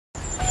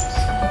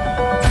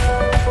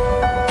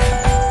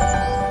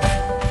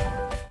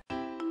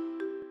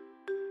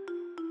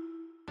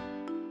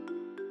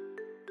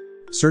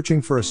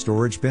Searching for a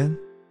storage bin?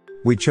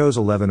 We chose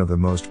 11 of the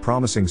most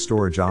promising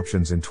storage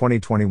options in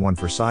 2021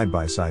 for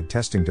side-by-side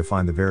testing to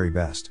find the very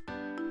best.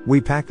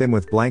 We packed them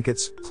with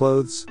blankets,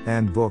 clothes,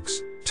 and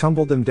books,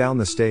 tumbled them down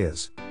the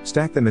stairs,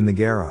 stacked them in the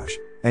garage,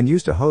 and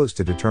used a hose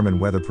to determine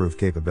weatherproof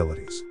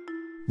capabilities.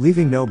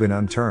 Leaving no bin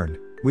unturned,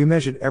 we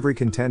measured every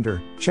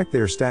contender, checked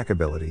their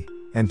stackability,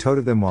 and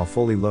toted them while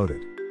fully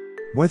loaded.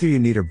 Whether you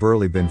need a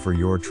burly bin for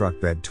your truck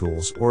bed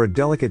tools or a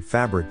delicate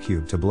fabric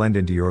cube to blend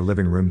into your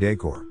living room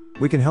decor,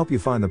 we can help you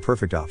find the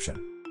perfect option.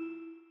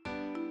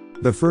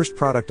 The first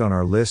product on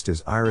our list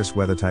is Iris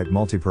WeatherTight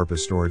Multipurpose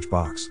Storage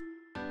Box.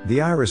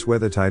 The Iris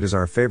WeatherTight is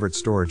our favorite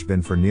storage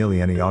bin for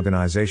nearly any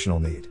organizational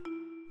need.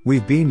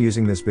 We've been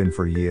using this bin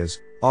for years,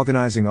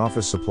 organizing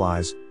office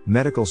supplies,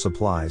 medical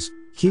supplies,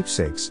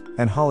 keepsakes,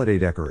 and holiday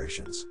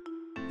decorations.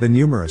 The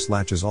numerous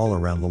latches all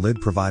around the lid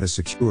provide a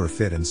secure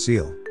fit and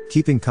seal,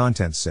 keeping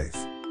contents safe.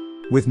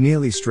 With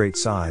nearly straight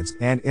sides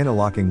and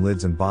interlocking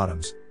lids and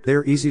bottoms,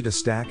 they're easy to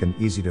stack and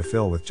easy to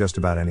fill with just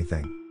about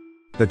anything.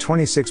 The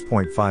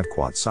 26.5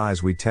 quart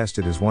size we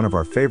tested is one of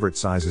our favorite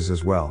sizes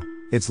as well.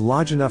 It's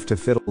large enough to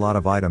fit a lot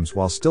of items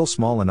while still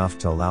small enough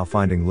to allow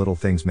finding little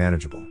things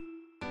manageable.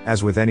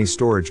 As with any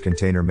storage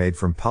container made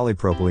from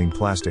polypropylene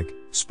plastic,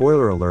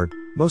 spoiler alert,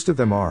 most of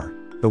them are,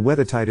 the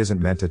WeatherTight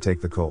isn't meant to take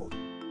the cold.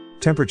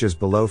 Temperatures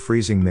below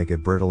freezing make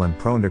it brittle and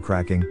prone to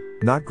cracking,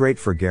 not great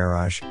for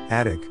garage,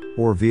 attic,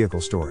 or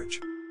vehicle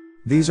storage.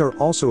 These are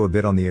also a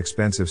bit on the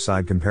expensive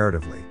side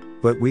comparatively,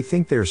 but we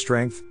think their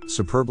strength,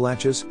 superb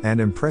latches,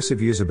 and impressive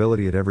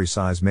usability at every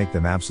size make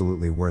them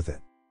absolutely worth it.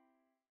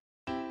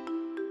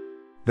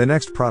 The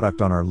next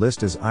product on our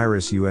list is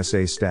Iris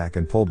USA Stack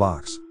and Pull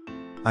Box.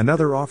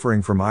 Another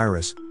offering from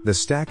Iris, the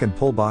stack and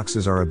pull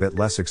boxes are a bit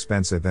less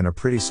expensive and a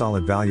pretty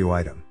solid value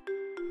item.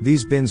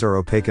 These bins are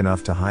opaque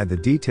enough to hide the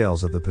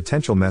details of the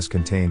potential mess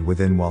contained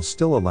within while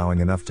still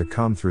allowing enough to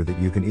come through that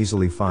you can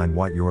easily find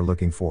what you're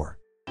looking for.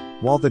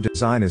 While the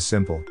design is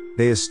simple,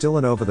 there is still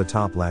an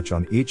over-the-top latch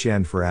on each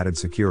end for added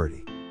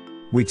security.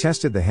 We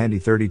tested the handy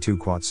 32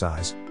 quart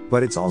size,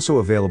 but it's also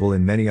available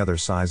in many other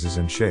sizes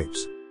and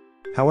shapes.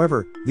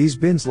 However, these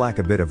bins lack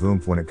a bit of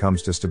oomph when it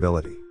comes to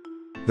stability.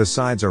 The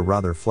sides are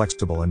rather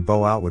flexible and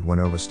bow outward when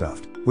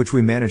overstuffed, which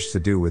we managed to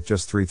do with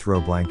just 3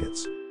 throw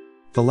blankets.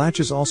 The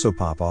latches also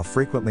pop off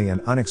frequently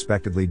and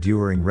unexpectedly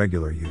during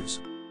regular use.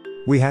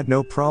 We had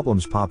no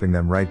problems popping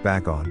them right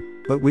back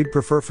on, but we'd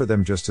prefer for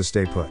them just to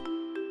stay put.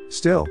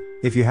 Still,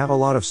 if you have a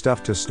lot of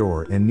stuff to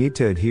store and need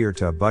to adhere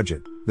to a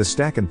budget, the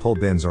stack and pull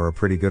bins are a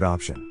pretty good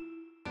option.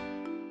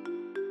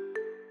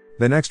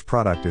 The next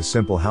product is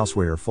Simple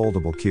Houseware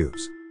Foldable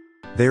Cubes.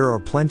 There are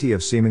plenty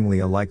of seemingly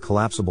alike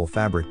collapsible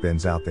fabric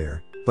bins out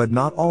there, but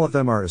not all of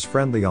them are as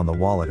friendly on the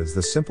wallet as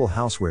the Simple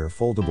Houseware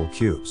Foldable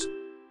Cubes.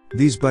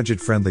 These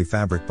budget-friendly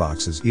fabric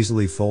boxes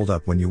easily fold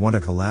up when you want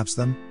to collapse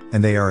them,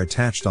 and they are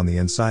attached on the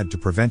inside to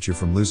prevent you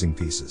from losing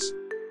pieces.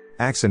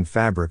 Accent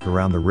fabric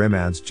around the rim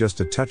adds just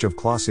a touch of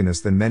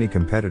glossiness that many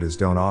competitors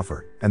don't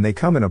offer, and they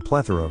come in a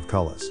plethora of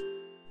colors.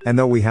 And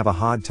though we have a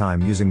hard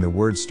time using the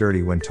word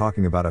sturdy when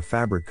talking about a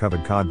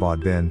fabric-covered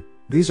cardboard bin,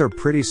 these are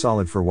pretty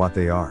solid for what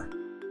they are.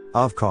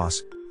 Of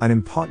course, an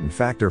important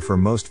factor for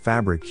most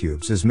fabric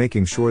cubes is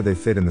making sure they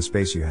fit in the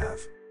space you have.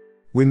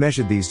 We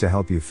measured these to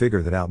help you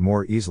figure that out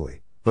more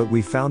easily, but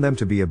we found them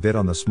to be a bit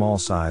on the small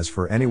size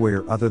for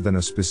anywhere other than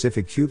a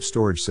specific cube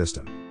storage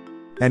system.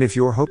 And if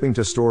you're hoping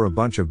to store a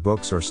bunch of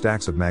books or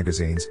stacks of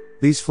magazines,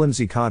 these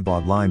flimsy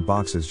cardboard-lined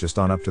boxes just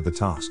aren't up to the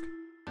task.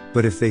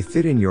 But if they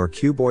fit in your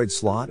cuboid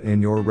slot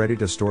and you're ready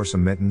to store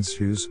some mittens,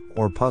 shoes,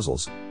 or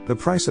puzzles, the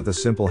price of the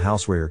Simple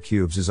Houseware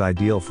cubes is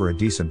ideal for a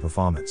decent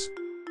performance.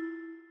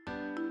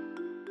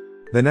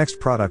 The next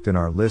product in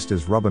our list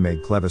is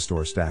Rubbermaid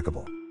Cleverstore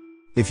Stackable.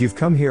 If you've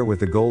come here with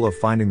the goal of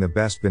finding the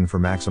best bin for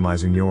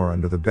maximizing your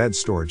under-the-bed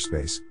storage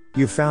space,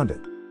 you've found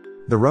it.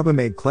 The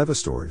Rubbermaid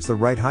Cleverstore is the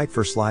right height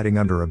for sliding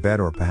under a bed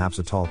or perhaps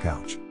a tall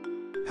couch.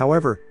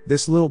 However,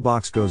 this little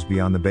box goes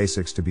beyond the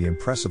basics to be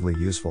impressively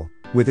useful,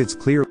 with its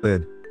clear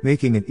lid,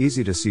 making it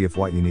easy to see if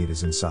what you need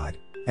is inside,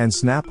 and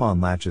snap-on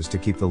latches to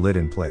keep the lid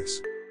in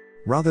place.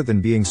 Rather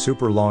than being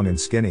super long and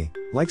skinny,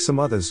 like some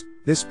others,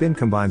 this bin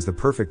combines the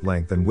perfect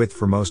length and width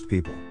for most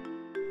people.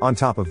 On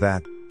top of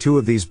that, 2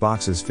 of these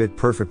boxes fit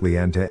perfectly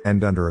end to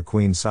end under a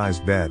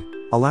queen-sized bed,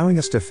 allowing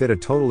us to fit a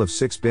total of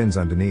 6 bins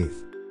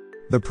underneath.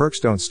 The perks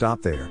don't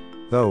stop there,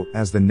 though,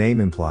 as the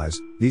name implies,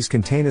 these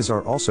containers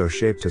are also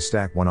shaped to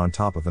stack one on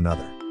top of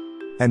another.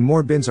 And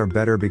more bins are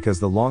better because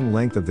the long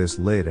length of this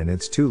lid and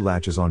its 2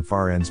 latches on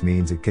far ends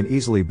means it can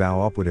easily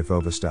bow upward if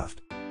overstuffed.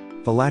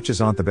 The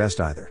latches aren't the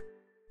best either.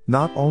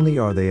 Not only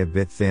are they a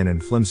bit thin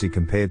and flimsy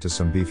compared to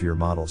some beefier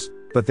models,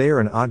 but they are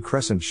an odd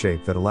crescent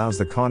shape that allows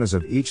the corners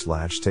of each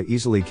latch to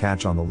easily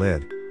catch on the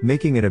lid,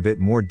 making it a bit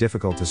more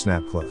difficult to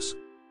snap close.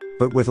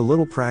 But with a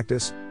little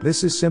practice,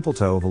 this is simple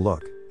to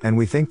overlook, and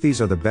we think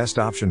these are the best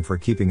option for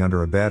keeping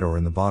under a bed or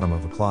in the bottom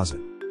of a closet.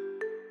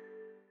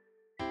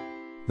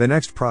 The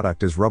next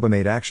product is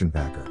Rubbermaid Action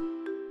Packer.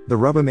 The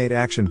Rubbermaid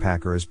Action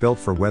Packer is built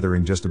for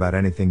weathering just about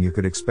anything you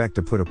could expect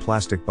to put a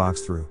plastic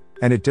box through,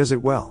 and it does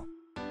it well.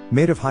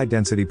 Made of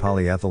high-density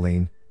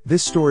polyethylene,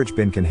 This storage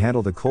bin can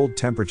handle the cold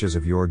temperatures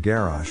of your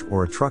garage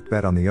or a truck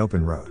bed on the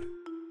open road.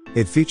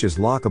 It features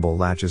lockable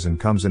latches and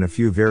comes in a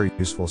few very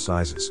useful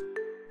sizes.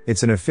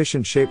 It's an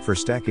efficient shape for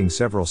stacking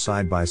several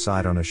side by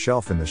side on a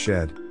shelf in the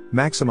shed,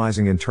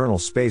 maximizing internal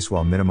space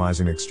while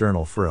minimizing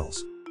external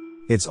frills.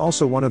 It's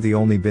also one of the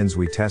only bins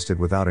we tested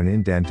without an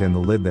indent in the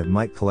lid that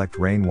might collect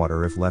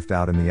rainwater if left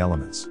out in the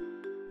elements.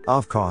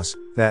 Of course,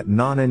 that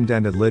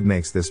non-indented lid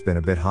makes this bin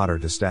a bit hotter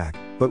to stack,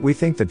 but we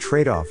think the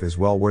trade-off is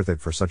well worth it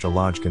for such a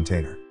large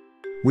container.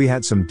 We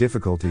had some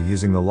difficulty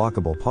using the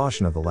lockable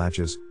portion of the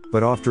latches,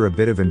 but after a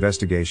bit of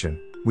investigation,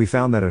 we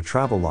found that a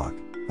travel lock,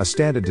 a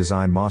standard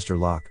design master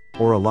lock,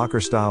 or a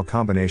locker-style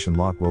combination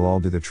lock will all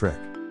do the trick.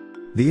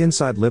 The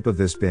inside lip of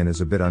this bin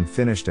is a bit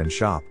unfinished and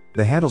sharp,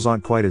 the handles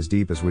aren't quite as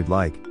deep as we'd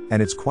like,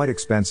 and it's quite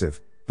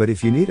expensive, but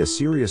if you need a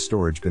serious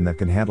storage bin that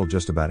can handle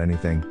just about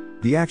anything,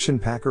 the Action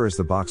Packer is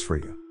the box for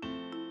you.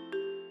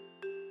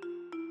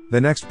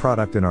 The next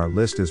product in our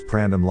list is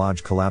Prandom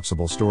large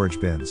collapsible storage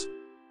bins.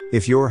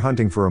 If you're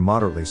hunting for a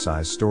moderately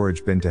sized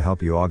storage bin to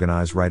help you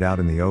organize right out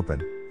in the open,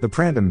 the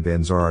Prandom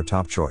bins are our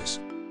top choice.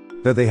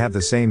 Though they have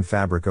the same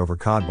fabric over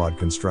cardboard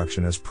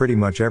construction as pretty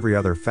much every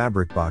other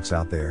fabric box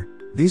out there,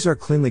 these are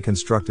cleanly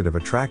constructed of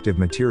attractive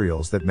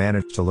materials that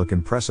manage to look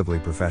impressively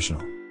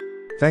professional.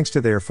 Thanks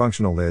to their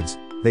functional lids,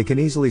 they can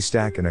easily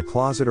stack in a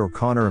closet or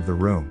corner of the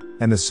room,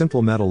 and the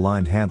simple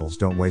metal-lined handles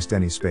don't waste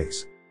any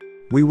space.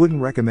 We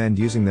wouldn't recommend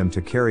using them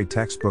to carry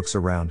textbooks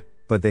around,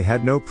 but they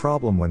had no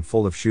problem when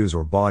full of shoes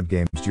or board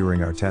games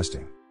during our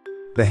testing.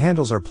 The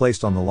handles are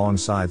placed on the long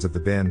sides of the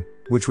bin,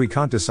 which we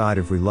can't decide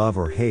if we love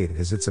or hate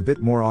as it's a bit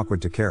more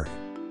awkward to carry.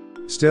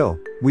 Still,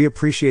 we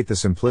appreciate the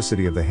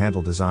simplicity of the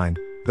handle design,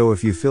 though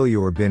if you fill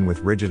your bin with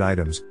rigid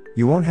items,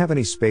 you won't have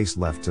any space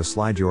left to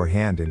slide your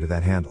hand into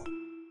that handle.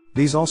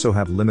 These also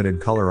have limited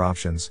color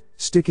options,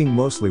 sticking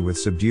mostly with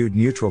subdued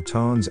neutral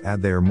tones as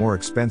they are more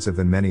expensive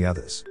than many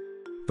others.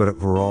 But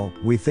overall,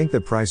 we think the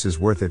price is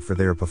worth it for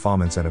their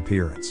performance and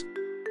appearance.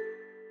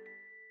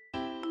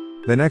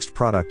 The next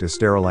product is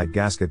Sterilite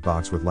Gasket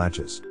Box with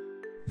Latches.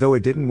 Though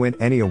it didn't win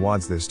any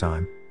awards this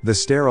time, the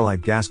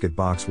Sterilite Gasket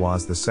Box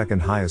was the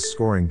second highest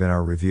scoring bin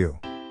our review.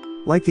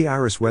 Like the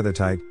Iris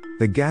WeatherTight,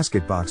 the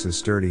Gasket Box is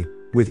sturdy,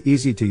 with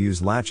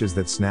easy-to-use latches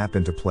that snap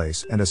into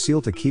place and a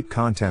seal to keep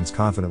contents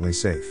confidently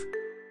safe.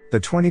 The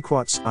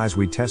 20-quart size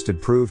we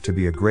tested proved to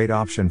be a great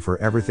option for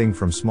everything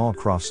from small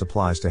craft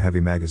supplies to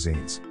heavy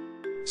magazines.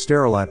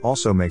 Sterilite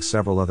also makes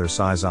several other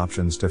size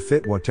options to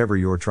fit whatever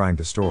you're trying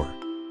to store.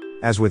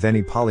 As with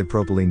any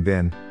polypropylene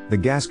bin, the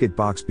gasket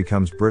box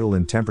becomes brittle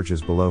in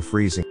temperatures below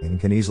freezing and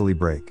can easily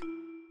break.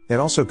 It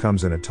also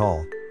comes in a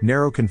tall,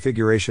 narrow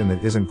configuration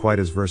that isn't quite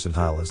as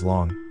versatile as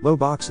long, low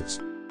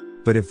boxes.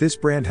 But if this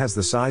brand has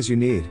the size you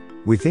need,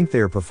 we think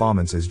their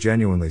performance is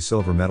genuinely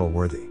silver medal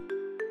worthy.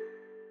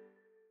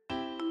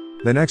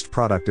 The next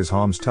product is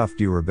Homz Tough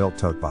Durabilt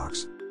Tote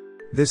Box.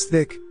 This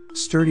thick,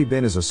 sturdy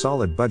bin is a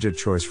solid budget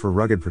choice for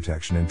rugged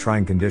protection in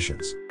trying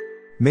conditions.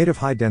 Made of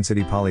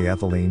high-density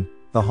polyethylene,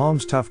 the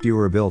Homz Tough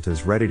Durabilt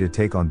is ready to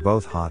take on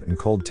both hot and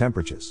cold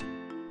temperatures.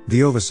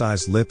 The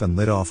oversized lip and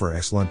lid offer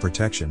excellent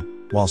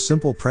protection, while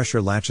simple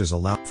pressure latches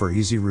allow for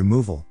easy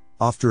removal,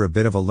 after a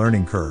bit of a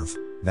learning curve.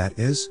 That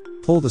is,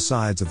 pull the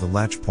sides of the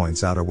latch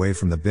points out away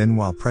from the bin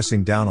while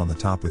pressing down on the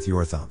top with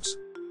your thumbs.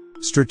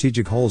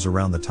 Strategic holes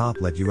around the top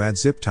let you add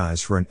zip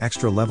ties for an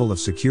extra level of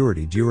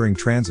security during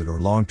transit or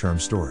long-term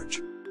storage.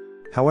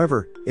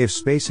 However, if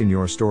space in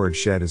your storage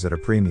shed is at a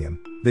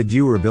premium, the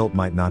Durabilt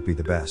might not be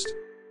the best.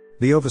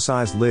 The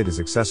oversized lid is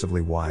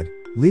excessively wide,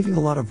 leaving a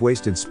lot of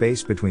wasted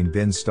space between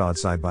bins stored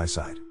side by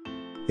side.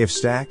 If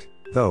stacked,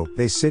 though,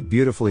 they sit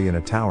beautifully in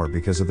a tower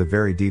because of the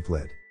very deep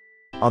lid.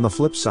 On the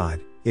flip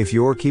side, if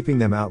you're keeping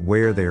them out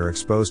where they are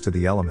exposed to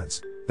the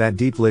elements, that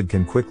deep lid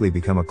can quickly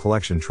become a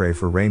collection tray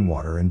for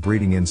rainwater and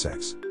breeding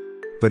insects.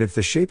 But if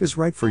the shape is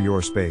right for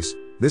your space,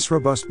 this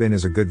robust bin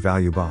is a good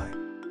value buy.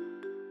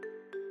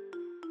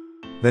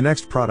 The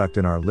next product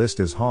in our list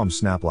is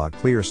Homz Snaplock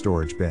Clear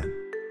Storage Bin.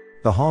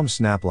 The Homz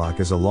Snaplock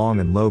is a long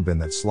and low bin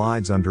that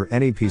slides under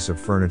any piece of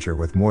furniture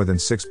with more than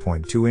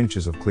 6.2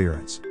 inches of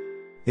clearance.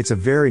 It's a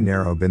very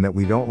narrow bin that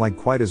we don't like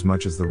quite as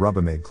much as the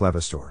Rubbermaid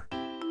Cleverstore.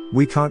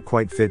 We can't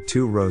quite fit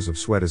 2 rows of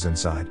sweaters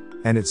inside,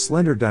 and its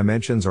slender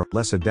dimensions are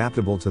less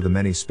adaptable to the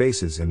many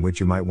spaces in which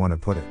you might want to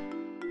put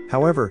it.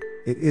 However,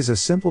 it is a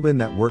simple bin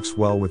that works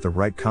well with the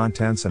right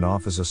contents and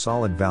offers a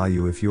solid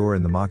value if you're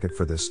in the market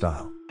for this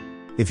style.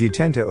 If you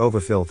tend to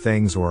overfill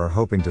things or are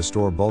hoping to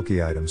store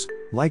bulky items,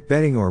 like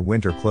bedding or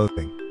winter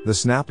clothing, the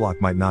Snaplock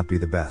might not be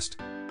the best.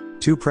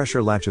 2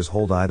 pressure latches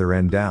hold either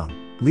end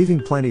down,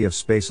 leaving plenty of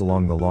space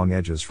along the long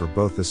edges for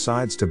both the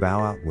sides to bow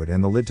outward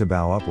and the lid to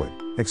bow upward,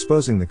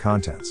 exposing the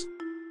contents.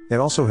 It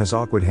also has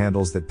awkward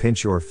handles that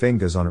pinch your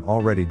fingers on an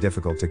already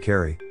difficult to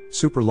carry,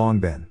 super long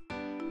bin.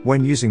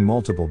 When using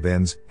multiple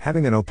bins,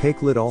 having an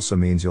opaque lid also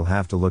means you'll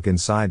have to look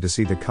inside to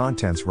see the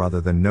contents rather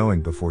than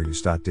knowing before you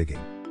start digging.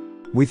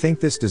 We think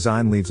this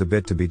design leaves a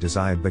bit to be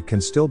desired but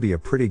can still be a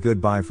pretty good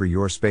buy for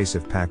your space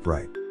if packed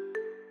right.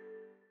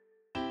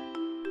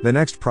 The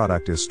next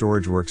product is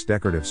StorageWorks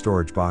Decorative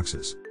Storage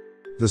Boxes.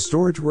 The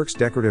StorageWorks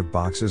decorative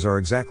boxes are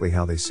exactly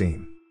how they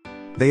seem.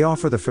 They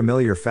offer the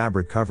familiar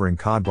fabric covering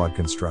cardboard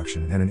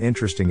construction and an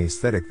interesting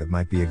aesthetic that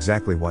might be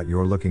exactly what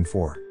you're looking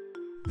for.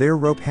 Their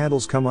rope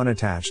handles come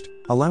unattached,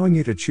 allowing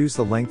you to choose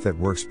the length that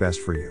works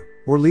best for you,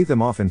 or leave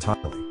them off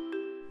entirely.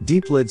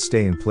 Deep lids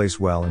stay in place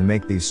well and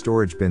make these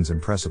storage bins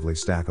impressively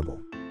stackable.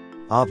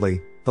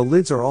 Oddly, the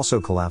lids are also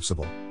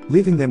collapsible,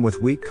 leaving them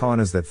with weak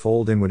corners that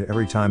fold inward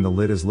every time the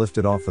lid is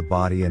lifted off the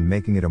body and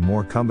making it a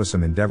more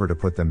cumbersome endeavor to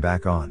put them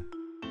back on.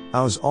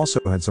 Ours also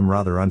had some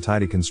rather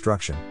untidy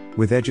construction,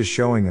 with edges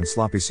showing and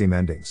sloppy seam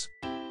endings.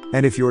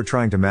 And if you're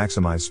trying to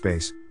maximize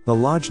space, the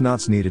large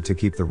nuts needed to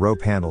keep the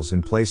rope handles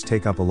in place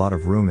take up a lot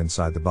of room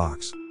inside the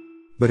box.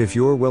 But if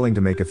you're willing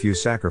to make a few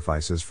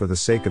sacrifices for the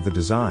sake of the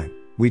design,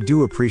 we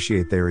do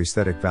appreciate their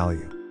aesthetic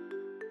value.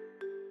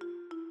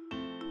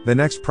 The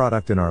next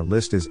product in our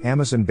list is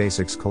Amazon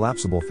Basics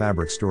Collapsible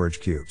Fabric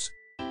Storage Cubes.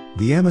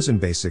 The Amazon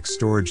Basics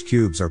storage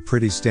cubes are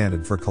pretty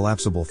standard for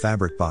collapsible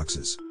fabric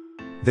boxes.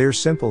 They're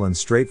simple and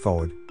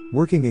straightforward,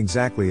 working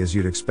exactly as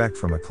you'd expect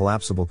from a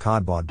collapsible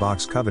cardboard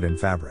box covered in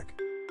fabric.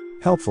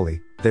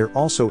 Helpfully, they're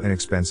also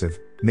inexpensive,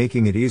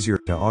 making it easier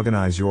to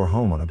organize your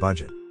home on a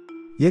budget.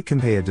 Yet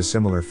compared to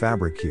similar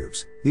fabric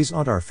cubes, these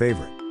aren't our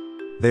favorite.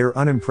 They are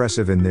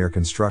unimpressive in their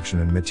construction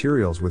and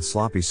materials with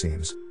sloppy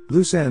seams,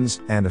 loose ends,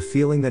 and a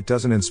feeling that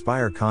doesn't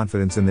inspire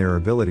confidence in their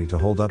ability to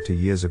hold up to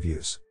years of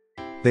use.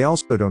 They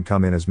also don't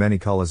come in as many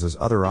colors as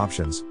other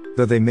options,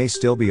 though they may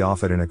still be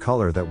offered in a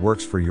color that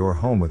works for your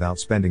home without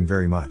spending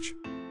very much.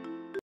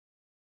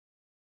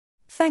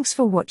 Thanks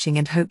for watching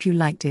and hope you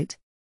liked it.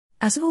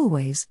 As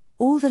always,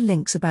 all the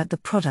links about the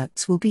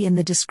products will be in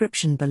the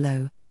description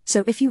below,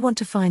 so if you want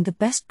to find the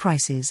best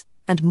prices,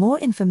 and more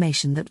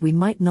information that we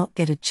might not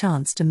get a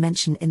chance to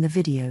mention in the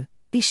video,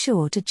 be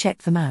sure to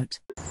check them out.